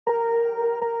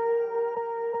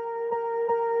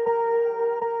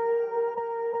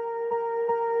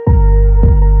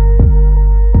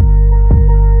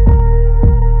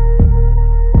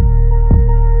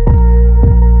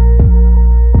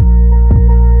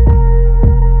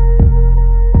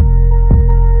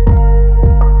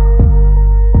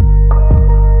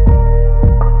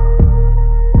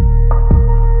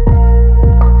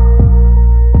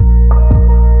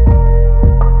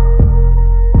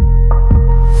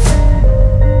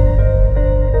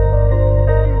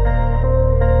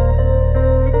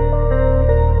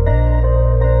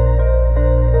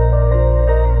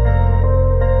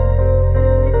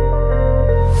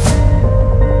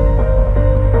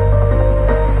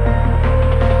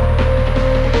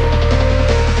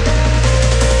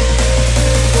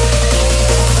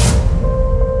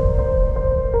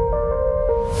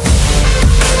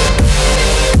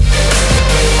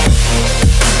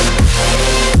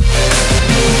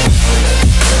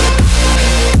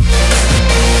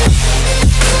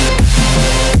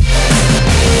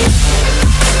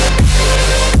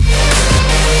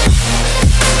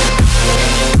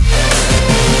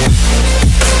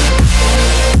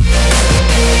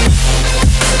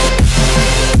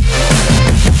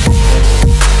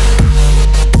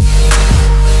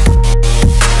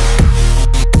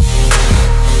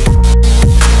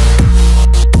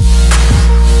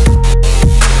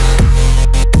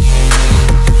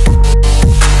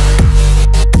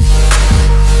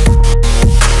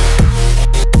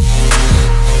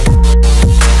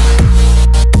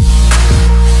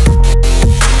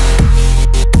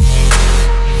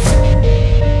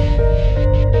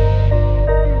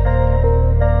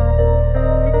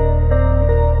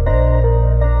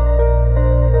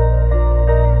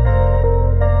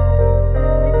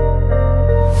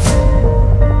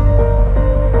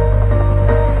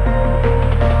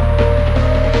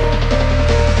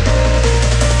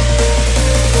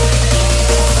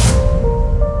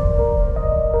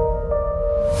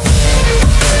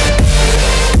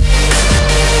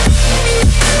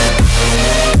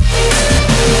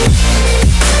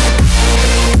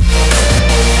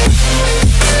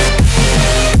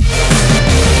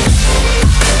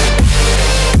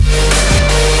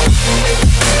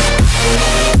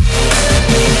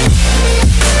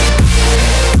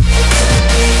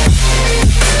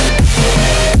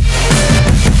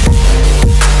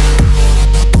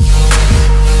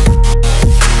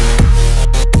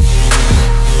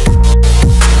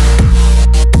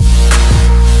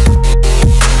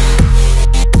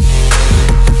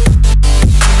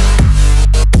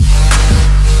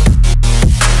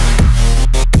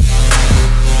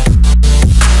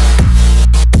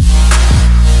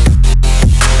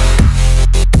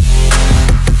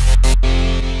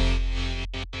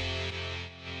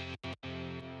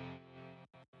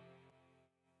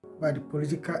by the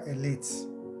political elites,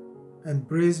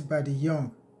 embraced by the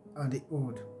young and the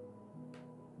old,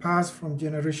 passed from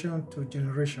generation to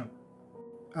generation,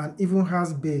 and even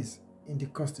has base in the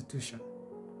Constitution.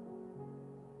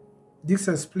 This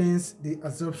explains the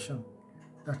assumption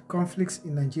that conflicts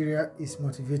in Nigeria is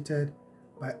motivated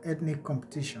by ethnic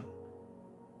competition.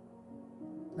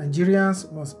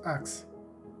 Nigerians must ask,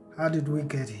 how did we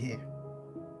get here?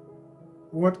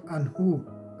 What and who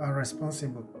are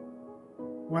responsible?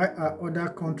 Why are other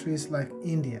countries like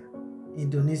India,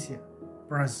 Indonesia,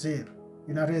 Brazil,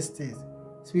 United States,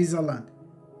 Switzerland,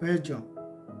 Belgium,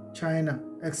 China,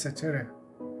 etc.,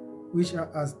 which are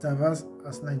as diverse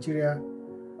as Nigeria,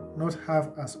 not half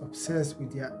as obsessed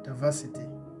with their diversity?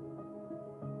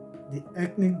 The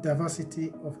ethnic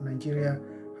diversity of Nigeria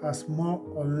has more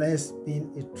or less been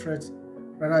a threat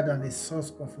rather than a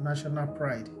source of national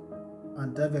pride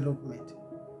and development,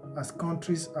 as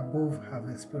countries above have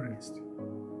experienced.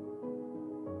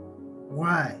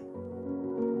 Why?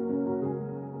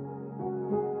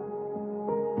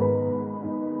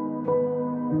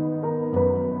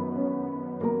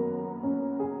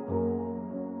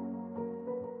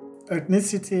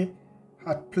 Ethnicity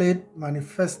had played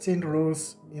manifesting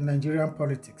roles in Nigerian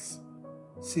politics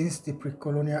since the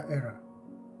pre-colonial era,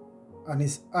 and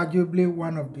is arguably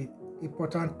one of the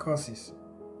important causes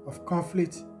of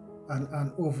conflict and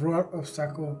an overall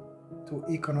obstacle to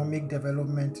economic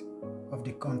development of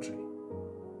the country.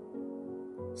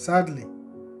 Sadly,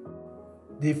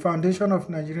 the foundation of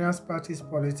Nigerian party's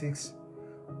politics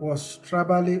was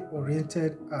tribally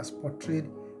oriented as portrayed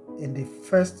in the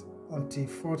First until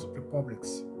Fourth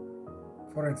Republics.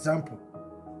 For example,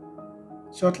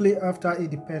 shortly after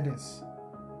independence,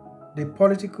 the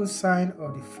political sign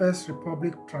of the First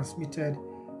Republic transmitted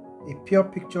a pure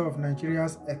picture of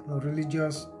Nigeria's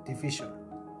ethno-religious division.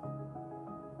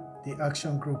 The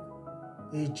Action Group,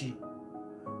 AG,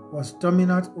 was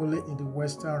dominant only in the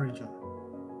Western region,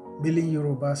 mainly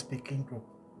Yoruba-speaking group,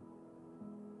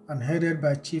 and headed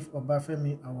by Chief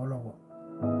Obafemi Awolowo.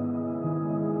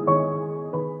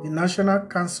 The National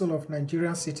Council of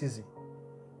Nigerian Citizens,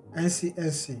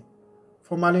 NCNC,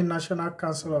 formerly National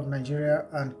Council of Nigeria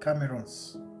and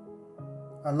Cameroons,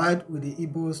 allied with the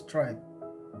Igbos tribe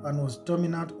and was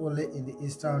dominant only in the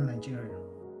eastern Nigeria.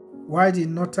 While the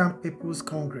Northern People's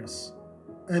Congress,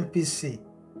 NPC,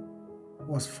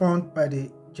 was formed by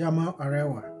the Jama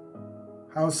Arewa,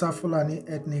 Hausa Fulani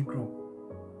ethnic group,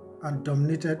 and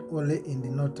dominated only in the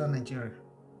northern Nigeria.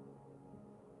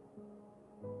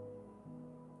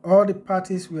 All the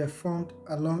parties were formed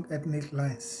along ethnic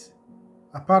lines.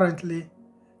 Apparently,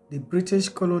 the British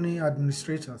colony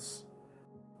administrators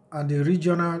and the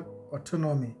regional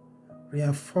autonomy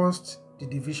reinforced the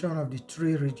division of the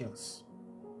three regions,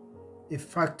 a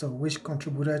factor which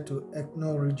contributed to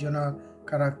ethno-regional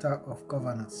character of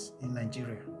governance in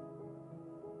Nigeria.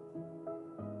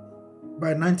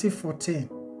 By 1914,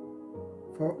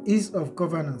 for ease of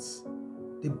governance,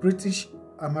 the British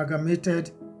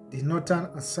amalgamated the northern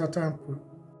and southern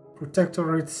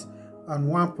protectorates, and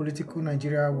one political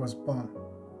Nigeria was born.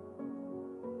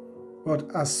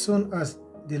 But as soon as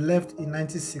they left in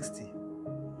 1960,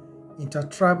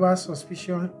 intertribal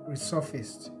suspicion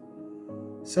resurfaced.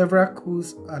 Several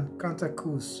coups and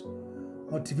counter-coups,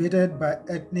 motivated by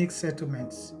ethnic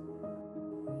settlements,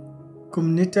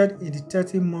 culminated in the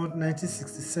 30-month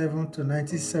 1967 to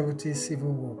 1970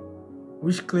 civil war,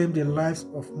 which claimed the lives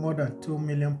of more than 2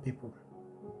 million people.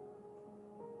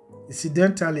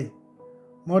 Incidentally,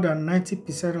 more than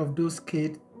 90% of those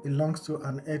killed belongs to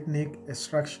an ethnic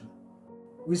extraction,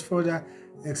 which further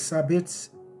exacerbates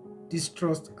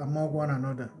distrust among one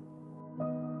another.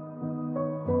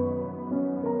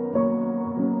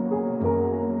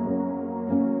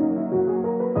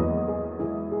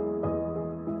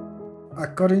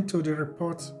 According to the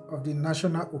report of the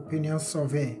National Opinion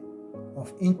Survey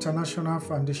of International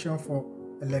Foundation for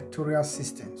Electoral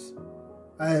Systems,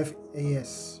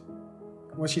 IFAS,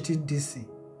 Washington, D.C.,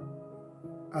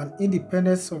 an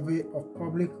independent survey of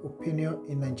public opinion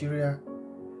in Nigeria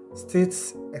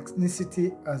states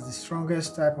ethnicity as the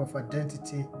strongest type of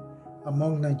identity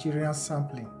among Nigerian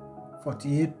sampling,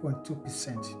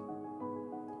 48.2%,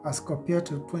 as compared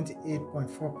to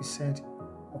 28.4%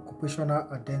 occupational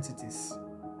identities,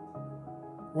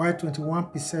 while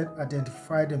 21%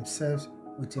 identify themselves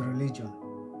with a religion.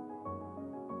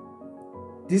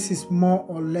 This is more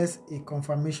or less a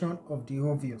confirmation of the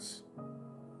obvious.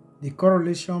 The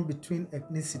correlation between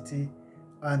ethnicity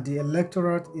and the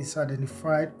electorate is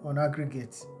identified on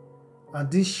aggregate, and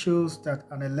this shows that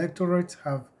an electorate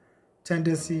have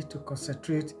tendency to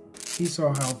concentrate his or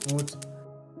her vote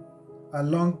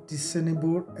along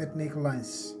discernible ethnic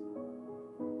lines,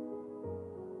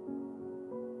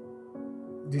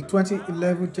 The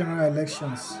 2011 general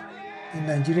elections in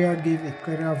Nigeria gave a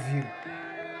clearer view.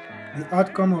 The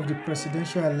outcome of the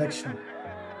presidential election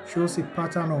shows a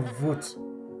pattern of vote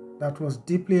that was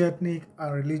deeply ethnic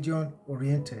and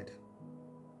religion-oriented.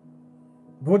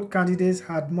 Both candidates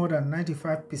had more than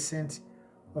 95%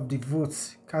 of the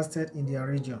votes casted in their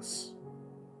regions.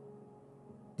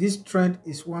 This trend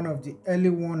is one of the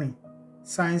early warning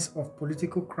signs of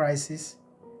political crisis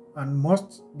and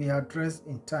must be addressed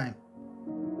in time.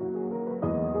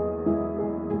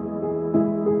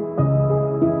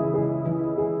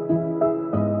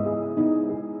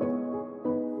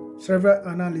 Several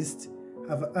analysts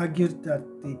have argued that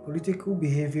the political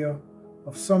behavior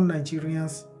of some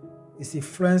Nigerians is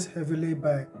influenced heavily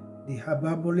by the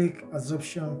hyperbolic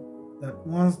assumption that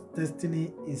one's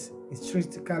destiny is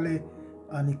intrinsically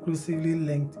and inclusively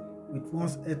linked with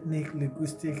one's ethnic,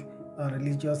 linguistic, and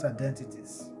religious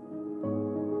identities.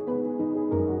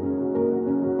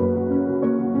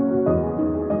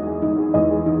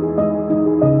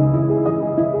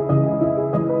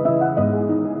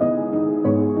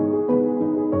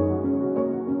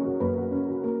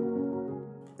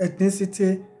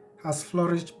 Ethnicity has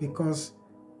flourished because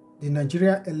the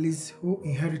Nigerian elites who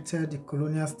inherited the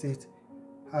colonial state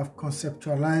have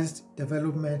conceptualized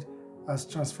development as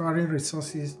transferring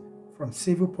resources from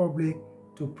civil public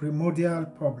to primordial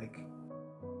public.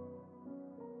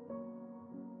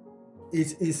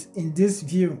 It is in this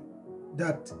view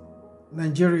that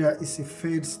Nigeria is a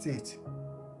failed state,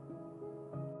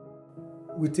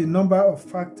 with a number of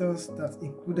factors that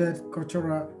included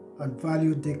cultural and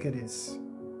value decadence,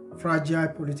 fragile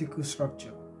political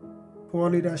structure, poor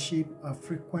leadership, and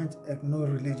frequent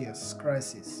ethno-religious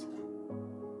crises.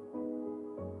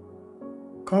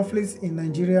 Conflicts in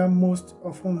Nigeria most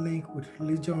often link with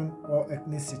religion or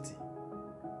ethnicity,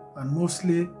 and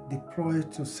mostly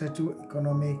deployed to settle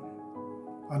economic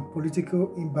and political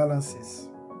imbalances,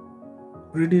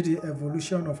 breeding the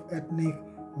evolution of ethnic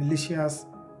militias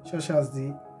such as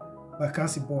the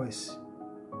Bakassi Boys,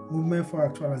 Movement for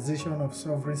Actualization of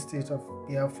Sovereign State of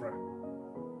Biafra,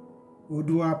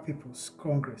 Oodua People's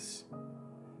Congress,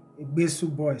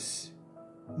 Igbesu Boys,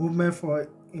 Movement for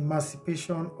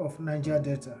Emancipation of Niger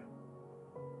Delta,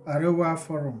 Arewa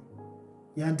Forum,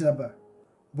 Yandaba,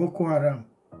 Boko Haram,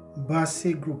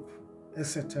 Basi Group,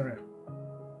 etc.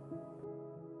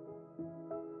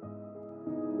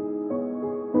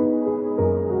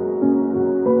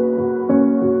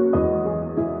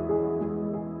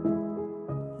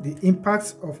 The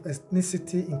impacts of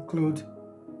ethnicity include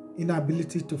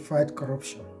inability to fight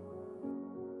corruption.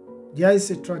 There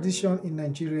is a tradition in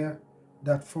Nigeria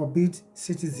that forbids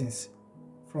citizens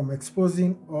from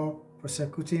exposing or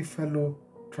prosecuting fellow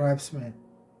tribesmen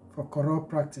for corrupt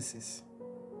practices.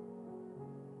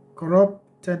 Corrupt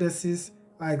tendencies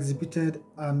are exhibited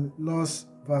and laws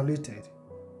violated.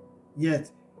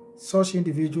 Yet, such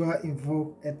individuals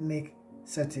invoke ethnic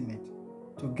sentiment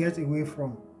to get away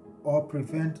from or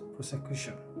prevent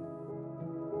prosecution.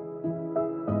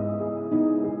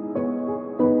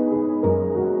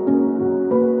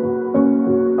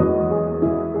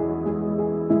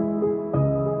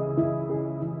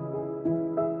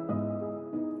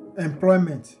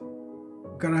 Employment.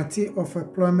 Guarantee of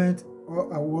employment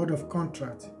or award of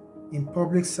contract in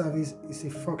public service is a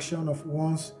function of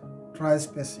one's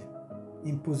tribesperson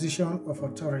in position of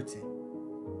authority.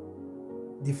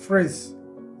 The phrase,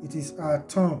 "it is our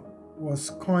turn,"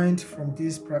 was coined from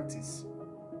this practice.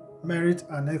 Merit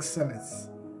and excellence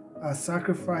are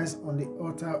sacrificed on the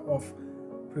altar of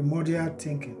primordial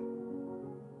thinking.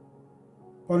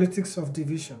 Politics of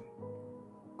division.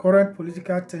 Current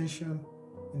political tension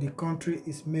in the country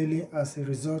is mainly as a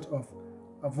result of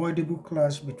avoidable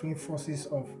clash between forces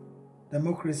of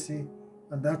democracy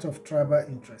and that of tribal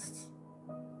interests.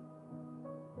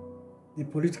 The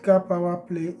political power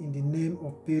play in the name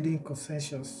of building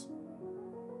consensus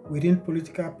within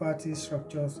political party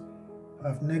structures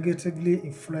have negatively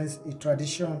influenced a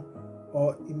tradition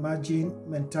or emerging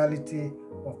mentality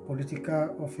of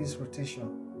political office rotation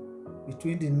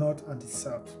between the North and the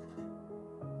South.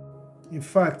 In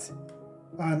fact,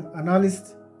 an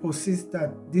analyst posits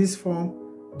that this formed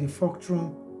the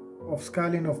fulcrum of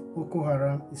scaling of Boko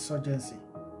Haram insurgency,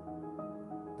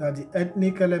 that the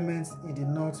ethnic elements in the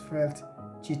North felt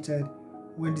cheated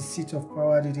when the seat of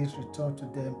power didn't return to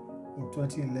them in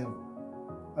 2011,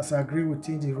 as agreed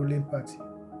within the ruling party.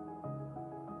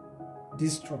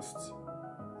 Distrust.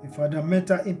 A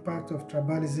fundamental impact of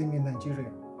tribalism in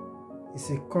Nigeria is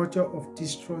a culture of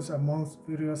distrust amongst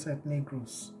various ethnic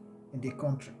groups in the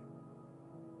country.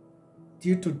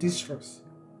 Due to distrust,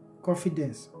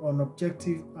 confidence on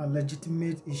objective and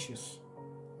legitimate issues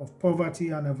of poverty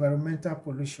and environmental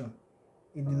pollution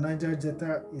in the Niger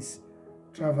Delta is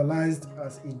trivialized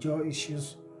as Ijaw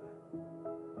issues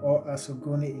or as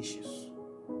Ogoni issues.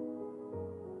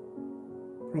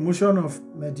 Promotion of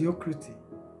mediocrity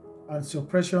and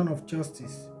suppression of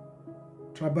justice.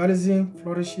 Tribalism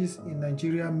flourishes in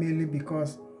Nigeria mainly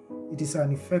because it is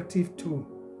an effective tool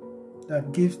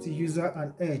that gives the user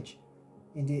an edge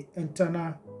in the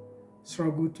internal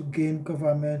struggle to gain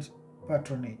government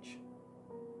patronage,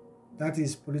 that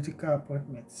is, political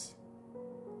appointments.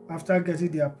 After getting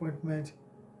the appointment,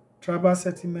 tribal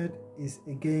settlement is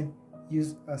again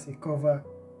used as a cover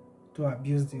to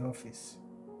abuse the office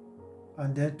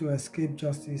and then to escape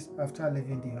justice after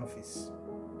leaving the office.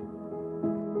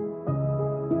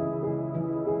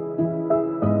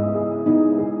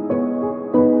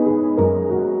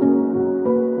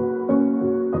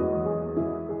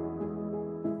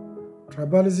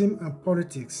 Tribalism and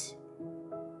politics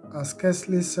are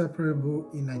scarcely separable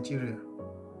in Nigeria.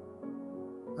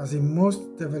 As in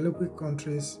most developing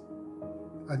countries,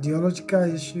 ideological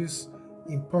issues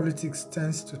in politics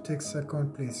tends to take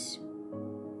second place.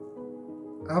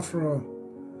 After all,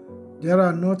 there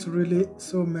are not really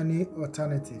so many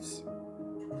alternatives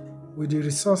with the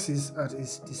resources at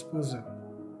its disposal.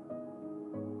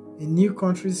 A new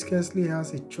country scarcely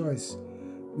has a choice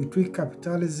between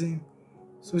capitalism,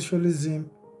 socialism,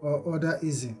 or other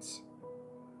isms.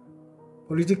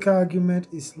 Political argument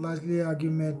is largely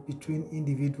argument between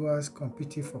individuals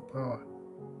competing for power,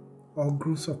 or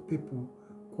groups of people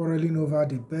quarreling over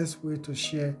the best way to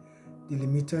share the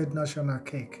limited national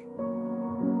cake.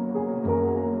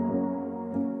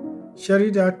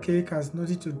 Sharing that cake has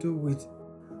nothing to do with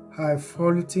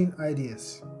highfalutin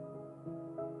ideas,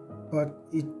 but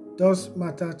it does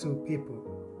matter to people.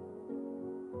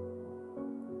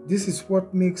 This is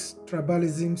what makes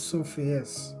tribalism so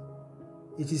fierce.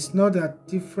 It is not that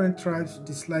different tribes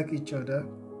dislike each other.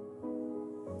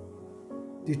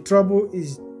 The trouble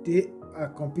is they are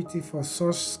competing for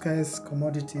such scarce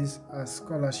commodities as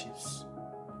scholarships,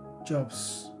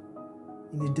 jobs.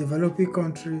 In a developing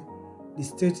country, the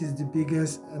state is the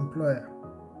biggest employer,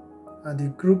 and the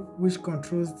group which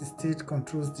controls the state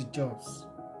controls the jobs,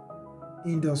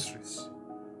 industries,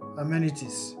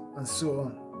 amenities, and so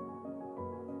on.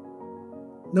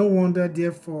 No wonder,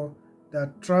 therefore,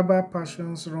 that tribal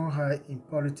passions run high in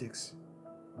politics,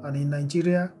 and in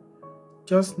Nigeria,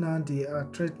 just now they are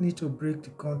threatening to break the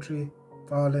country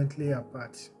violently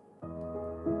apart.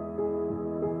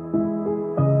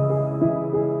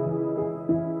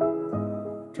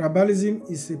 Tribalism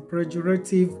is a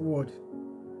pejorative word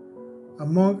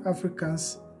among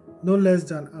Africans, no less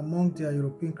than among their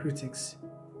European critics.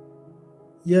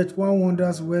 Yet one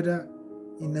wonders whether,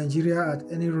 in Nigeria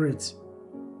at any rate,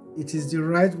 it is the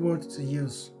right word to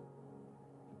use.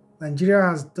 Nigeria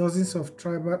has dozens of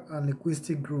tribal and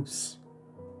linguistic groups,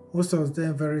 most of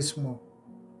them very small.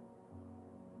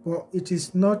 But it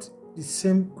is not the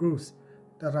same groups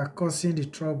that are causing the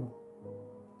trouble.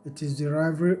 It is the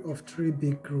rivalry of three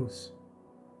big groups: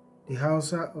 the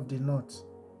Hausa of the north,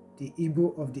 the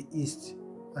Igbo of the east,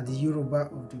 and the Yoruba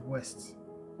of the west.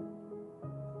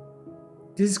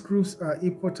 These groups are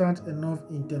important enough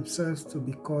in themselves to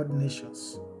be called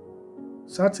nations.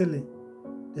 Certainly,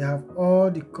 they have all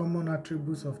the common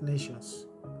attributes of nations: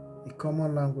 a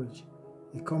common language,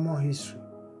 a common history,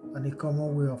 and a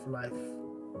common way of life.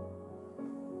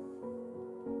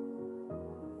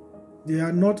 They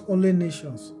are not only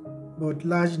nations, but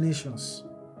large nations,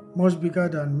 much bigger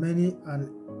than many an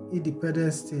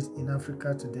independent state in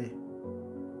Africa today.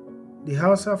 The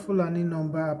Hausa Fulani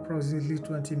number approximately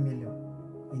 20 million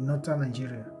in northern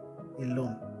Nigeria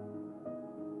alone.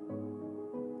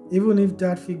 Even if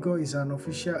that figure is an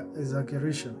official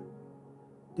exaggeration,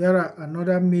 there are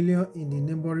another million in the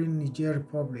neighboring Niger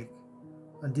Republic,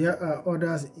 and there are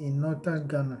others in northern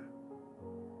Ghana.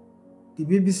 The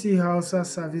BBC Hausa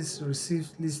service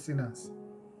receives listeners,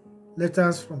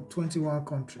 letters from 21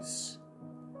 countries.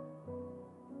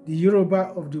 The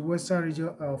Yoruba of the western region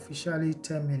are officially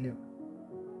 10 million.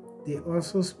 They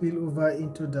also spill over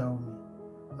into Dahomey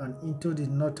and into the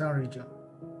northern region.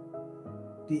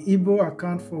 The Igbo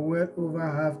account for well over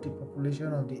half the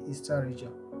population of the eastern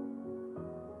region,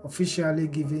 officially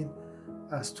given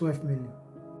as 12 million.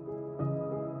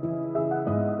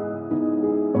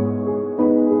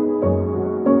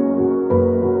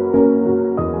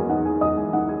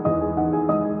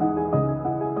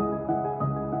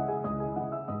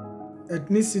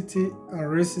 Ethnicity and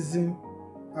racism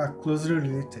are closely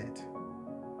related,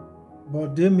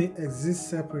 but they may exist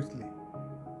separately.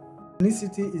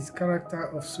 Ethnicity is character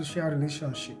of social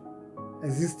relationship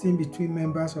existing between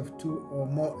members of two or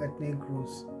more ethnic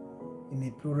groups in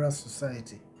a plural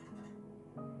society.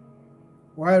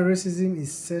 While racism is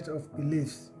a set of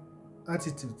beliefs,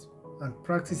 attitudes, and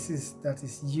practices that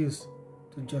is used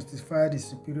to justify the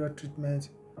superior treatment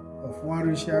of one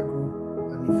racial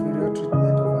group and inferior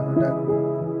treatment of another group.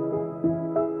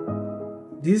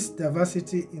 This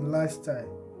diversity in lifestyle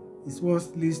is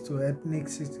what leads to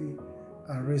ethnicity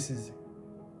and racism.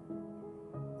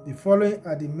 The following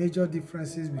are the major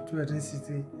differences between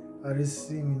ethnicity and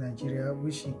racism in Nigeria,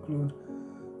 which include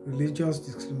religious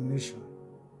discrimination.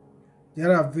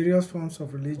 There are various forms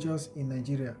of religions in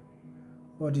Nigeria,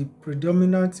 but the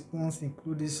predominant ones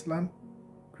include Islam,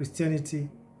 Christianity,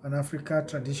 and African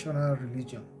traditional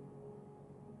religion.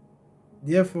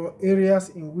 Therefore, areas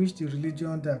in which the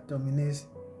religion that dominates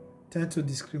tend to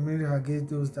discriminate against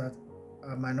those that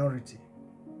are minority.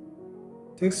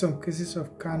 Take some cases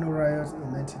of Kano riots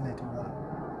in 1991,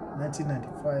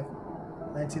 1995,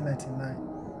 1999,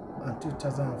 and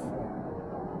 2004.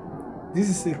 This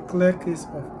is a clear case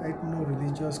of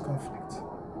ethno-religious conflict.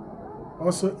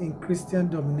 Also, in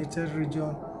Christian-dominated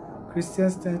regions,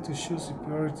 Christians tend to show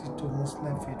superiority to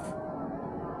Muslim faithful.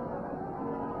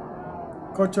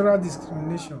 Cultural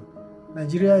discrimination.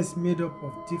 Nigeria is made up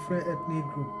of different ethnic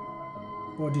groups,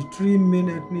 but the three main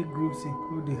ethnic groups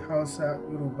include the Hausa,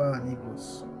 Yoruba, and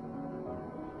Igbos.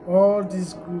 All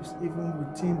these groups, even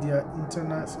within their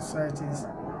internal societies,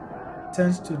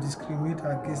 tend to discriminate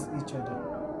against each other.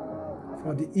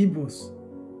 For the Igbos,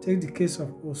 take the case of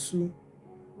Osu.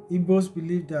 Igbos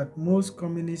believe that most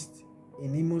communists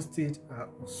in Imo State are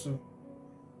Osu,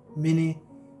 meaning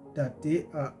that they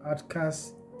are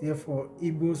outcasts. Therefore,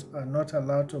 Igbos are not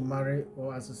allowed to marry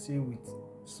or associate with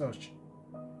such.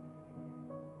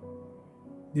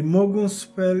 The Mogun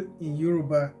spell in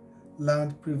Yoruba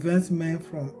land prevents men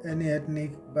from any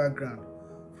ethnic background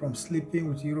from sleeping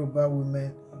with Yoruba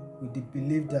women with the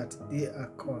belief that they are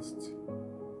cursed.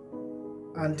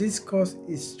 And this curse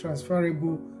is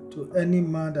transferable to any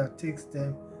man that takes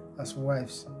them as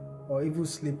wives or even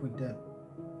sleep with them.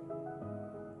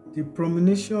 The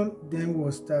premonition then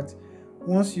was that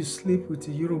once you sleep with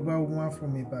a Yoruba woman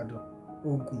from Ibadan,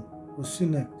 Ogun,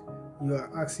 Osunek, you are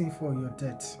asking for your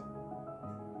death.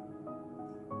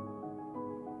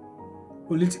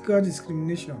 Political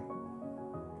discrimination.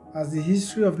 As the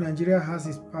history of Nigeria has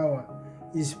its power,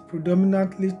 is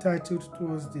predominantly titled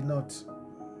towards the north,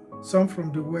 some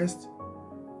from the west,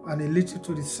 and a little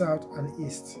to the south and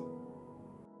east.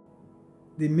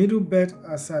 The middle belt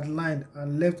are sidelined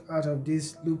and left out of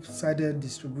this loop-sided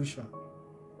distribution,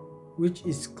 which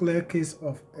is clear case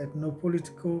of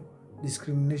ethnopolitical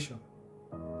discrimination.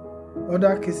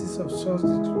 Other cases of such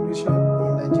discrimination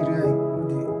in Nigeria include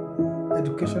the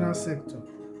educational sector,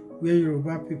 where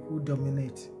Yoruba people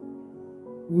dominate.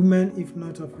 Women, if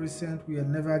not of recent, were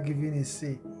never given a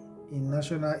say in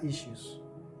national issues.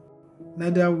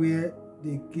 Neither were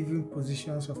they given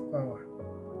positions of power.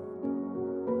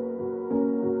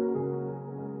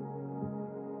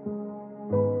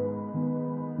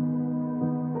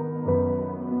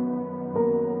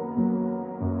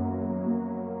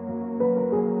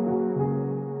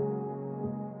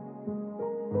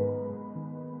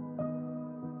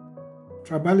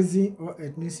 Tribalism or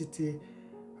ethnicity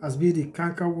has been the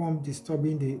cankerworm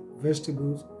disturbing the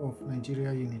vegetables of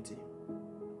Nigeria unity.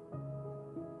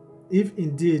 If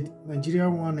indeed Nigeria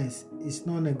oneness is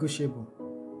non-negotiable,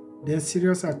 then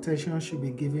serious attention should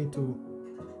be given to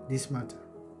this matter.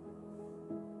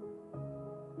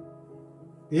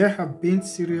 There have been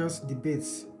serious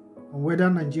debates on whether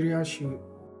Nigeria should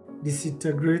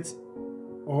disintegrate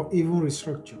or even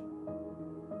restructure.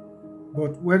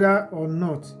 But whether or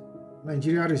not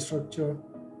Nigeria restructure,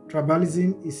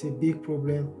 tribalism is a big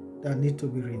problem that needs to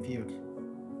be reviewed.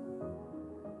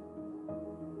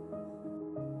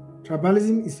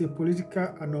 Tribalism is a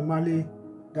political anomaly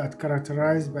that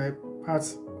characterized by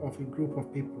parts of a group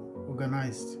of people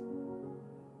organized,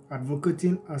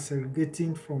 advocating and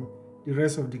segregating from the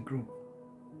rest of the group.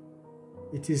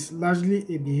 It is largely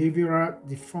a behavioral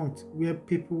defunct where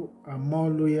people are more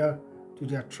loyal to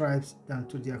their tribes than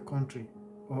to their country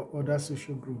or other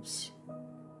social groups.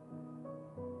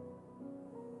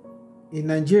 In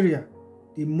Nigeria,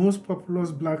 the most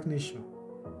populous black nation,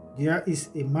 there is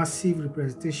a massive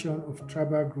representation of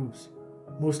tribal groups,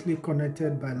 mostly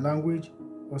connected by language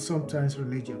or sometimes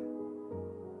religion.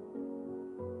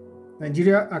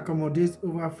 Nigeria accommodates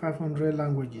over 500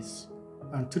 languages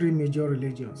and 3 major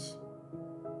religions.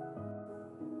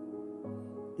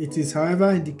 It is,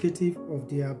 however, indicative of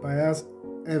their bias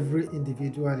every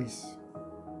individual is.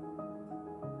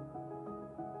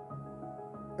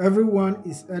 Everyone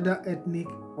is either ethnic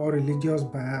or religious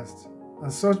biased,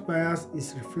 and such bias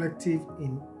is reflective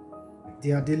in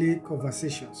their daily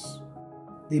conversations,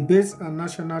 debates, and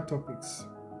national topics.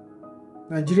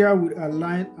 Nigeria will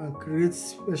align and create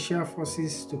special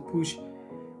forces to push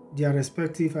their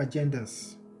respective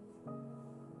agendas.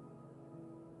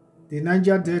 The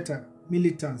Niger Delta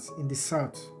militants in the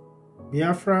south,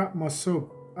 Biafra, Mossab,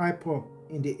 IPOB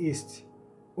in the east,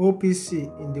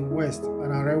 OPC in the west,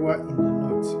 and Arewa in the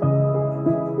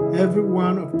north. Every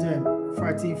one of them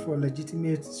fighting for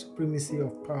legitimate supremacy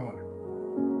of power.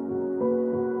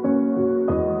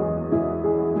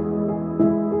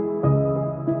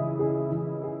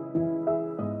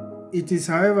 It is,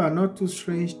 however, not too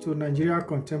strange to Nigeria's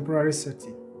contemporary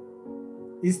setting.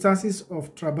 Instances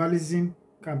of tribalism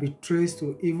can be traced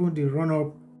to even the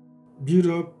run-up,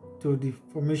 build-up to the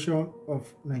formation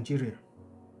of Nigeria.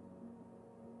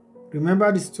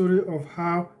 Remember the story of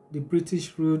how the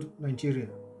British ruled Nigeria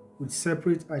with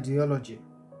separate ideology.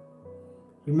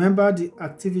 Remember the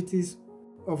activities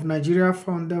of Nigeria's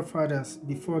founder fathers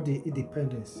before the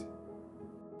independence.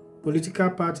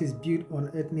 Political parties built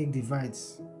on ethnic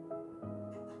divides.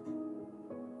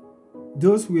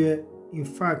 Those were, in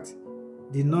fact,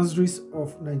 the nurseries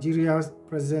of Nigeria's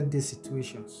present-day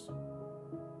situations.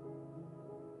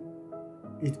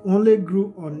 It only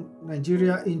grew on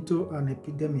Nigeria into an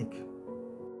epidemic.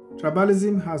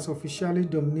 Tribalism has officially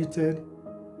dominated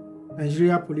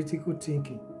Nigeria's political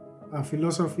thinking and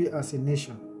philosophy as a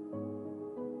nation.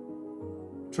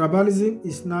 Tribalism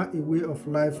is now a way of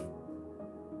life.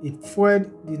 It fueled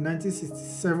the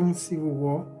 1967 Civil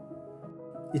War.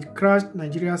 It crashed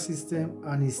Nigeria's system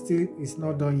and it still is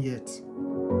not done yet.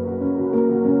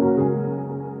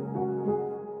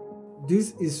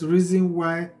 This is the reason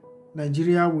why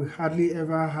Nigeria will hardly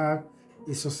ever have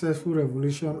a successful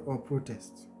revolution or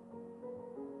protest.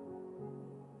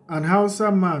 An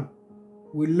Hausa man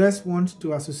will less want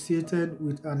to associate it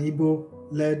with an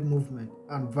Igbo-led movement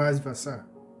and vice versa.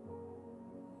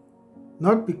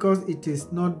 Not because it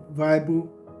is not viable,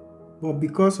 but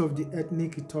because of the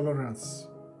ethnic intolerance.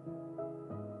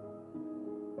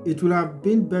 It would have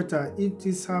been better if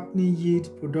this happening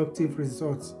yield productive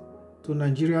results to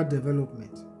Nigeria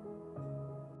development.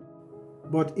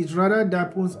 But it rather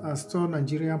dampens and stalls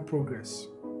Nigerian progress.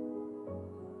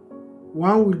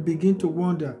 One will begin to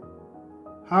wonder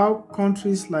how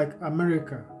countries like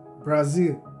America,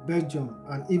 Brazil, Belgium,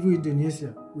 and even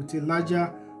Indonesia, with a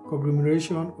larger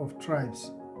conglomeration of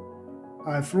tribes,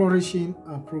 are flourishing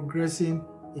and progressing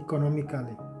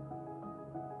economically.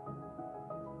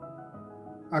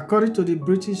 According to the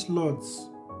British Lords,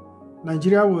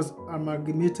 Nigeria was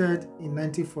amalgamated in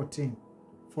 1914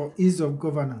 for ease of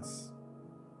governance.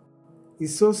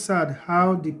 It's so sad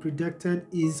how the predicted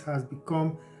ease has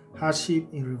become hardship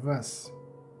in reverse.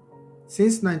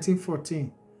 Since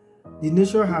 1914, the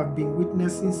nation has been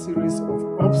witnessing a series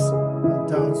of ups and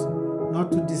downs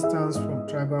not too distant from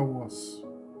tribal wars.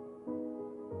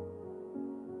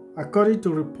 According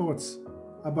to reports,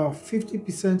 about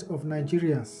 50% of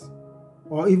Nigerians,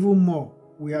 or even more,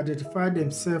 will identify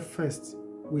themselves first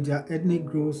with their ethnic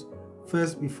groups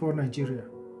first before Nigeria.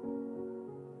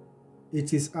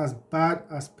 It is as bad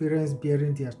as parents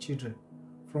bearing their children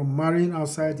from marrying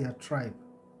outside their tribe.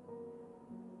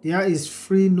 There is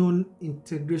free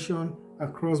non-integration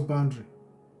across boundaries.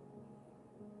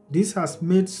 This has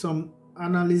made some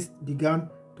analysts begin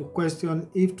to question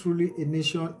if truly a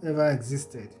nation ever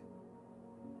existed.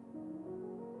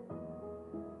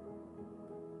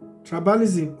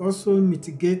 Tribalism also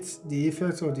mitigates the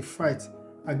effects of the fight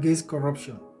against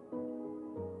corruption,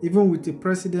 even with the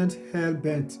president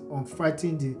hell-bent on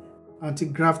fighting the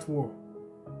anti-graft war.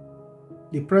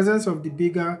 The presence of the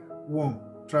bigger worm,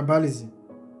 tribalism,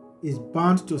 is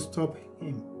bound to stop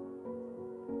him.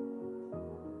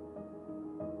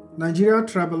 Nigeria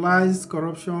tribalized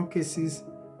corruption cases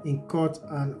in court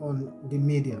and on the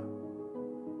media.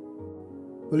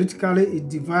 Politically, it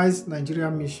divides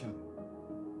Nigerian mission.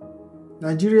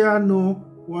 Nigeria know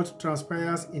what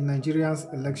transpires in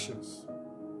Nigerians' elections.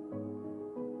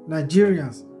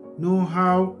 Nigerians know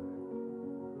how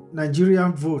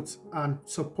Nigerians vote and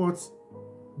support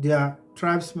their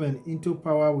tribesmen into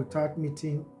power without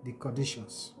meeting the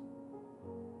conditions.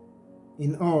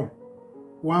 In all,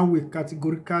 one will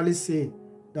categorically say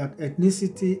that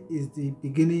ethnicity is the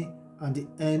beginning and the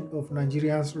end of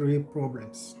Nigerians' real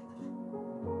problems.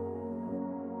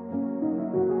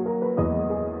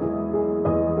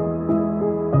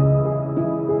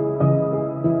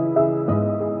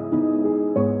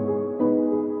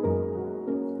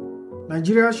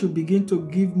 Nigeria should begin to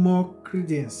give more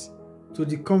credence to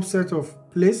the concept of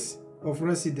place of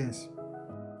residence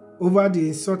over the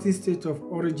insulting state of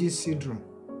origin syndrome.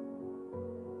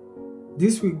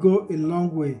 This will go a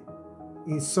long way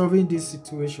in solving this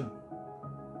situation.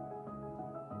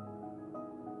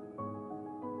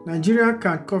 Nigeria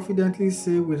can confidently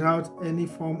say without any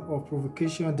form of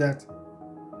provocation that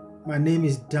my name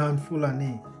is Dan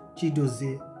Fulani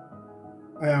Chidozie.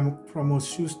 I am from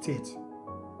Osun State.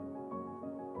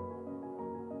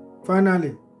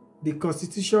 Finally, the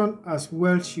Constitution as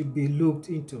well should be looked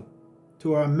into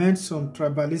to amend some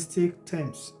tribalistic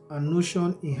terms and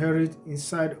notions inherent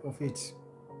inside of it.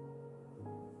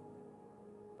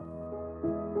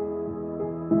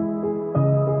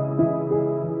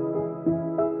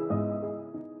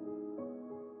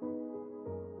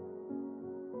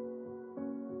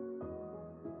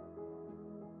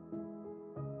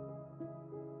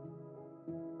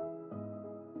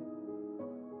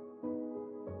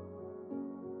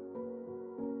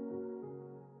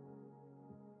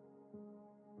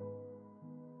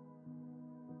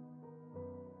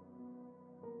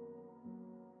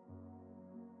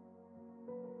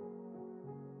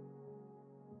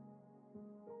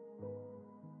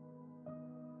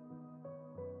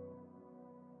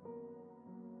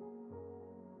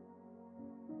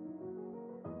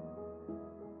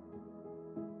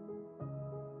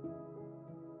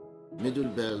 Middle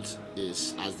belt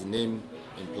is, as the name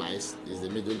implies, is the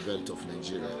middle belt of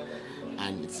Nigeria,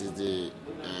 and it is the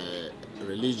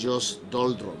religious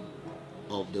doldrum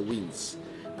of the winds.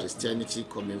 Christianity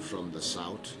coming from the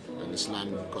south and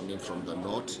Islam coming from the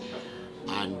north,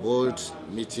 and both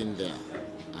meeting there.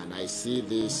 And I see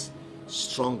this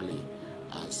strongly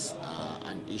as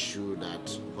an issue that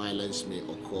violence may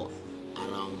occur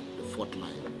around the fault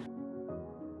line.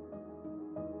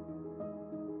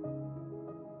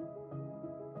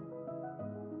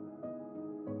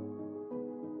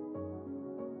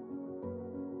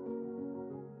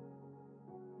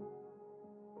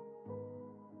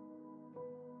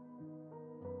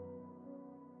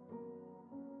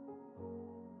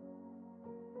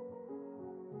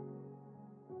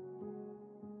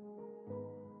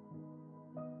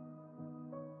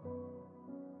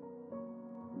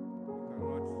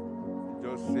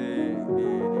 Just say the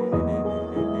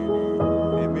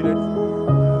immediate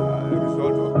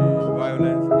result of the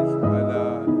violence is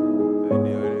either in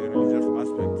the religious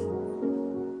aspect.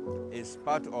 It's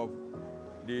part of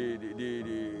the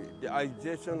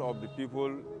agitation of the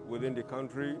people within the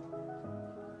country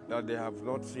that they have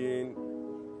not seen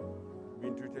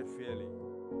being treated fairly.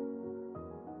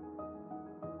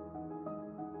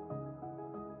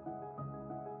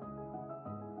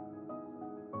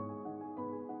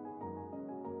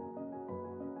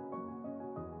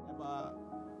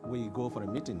 We go for a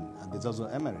meeting and there's also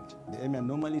emirate. The emir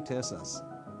normally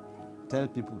tell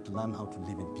people to learn how to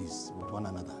live in peace with one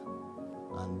another,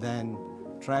 and then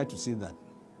try to see that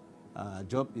a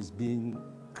job is being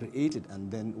created, and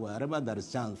then wherever there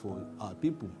is chance for our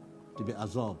people to be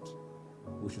absorbed,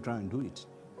 we should try and do it.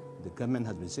 The government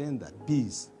has been saying that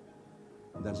peace,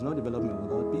 there's no development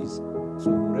without peace. So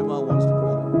whoever wants to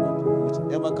develop,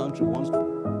 whichever country wants to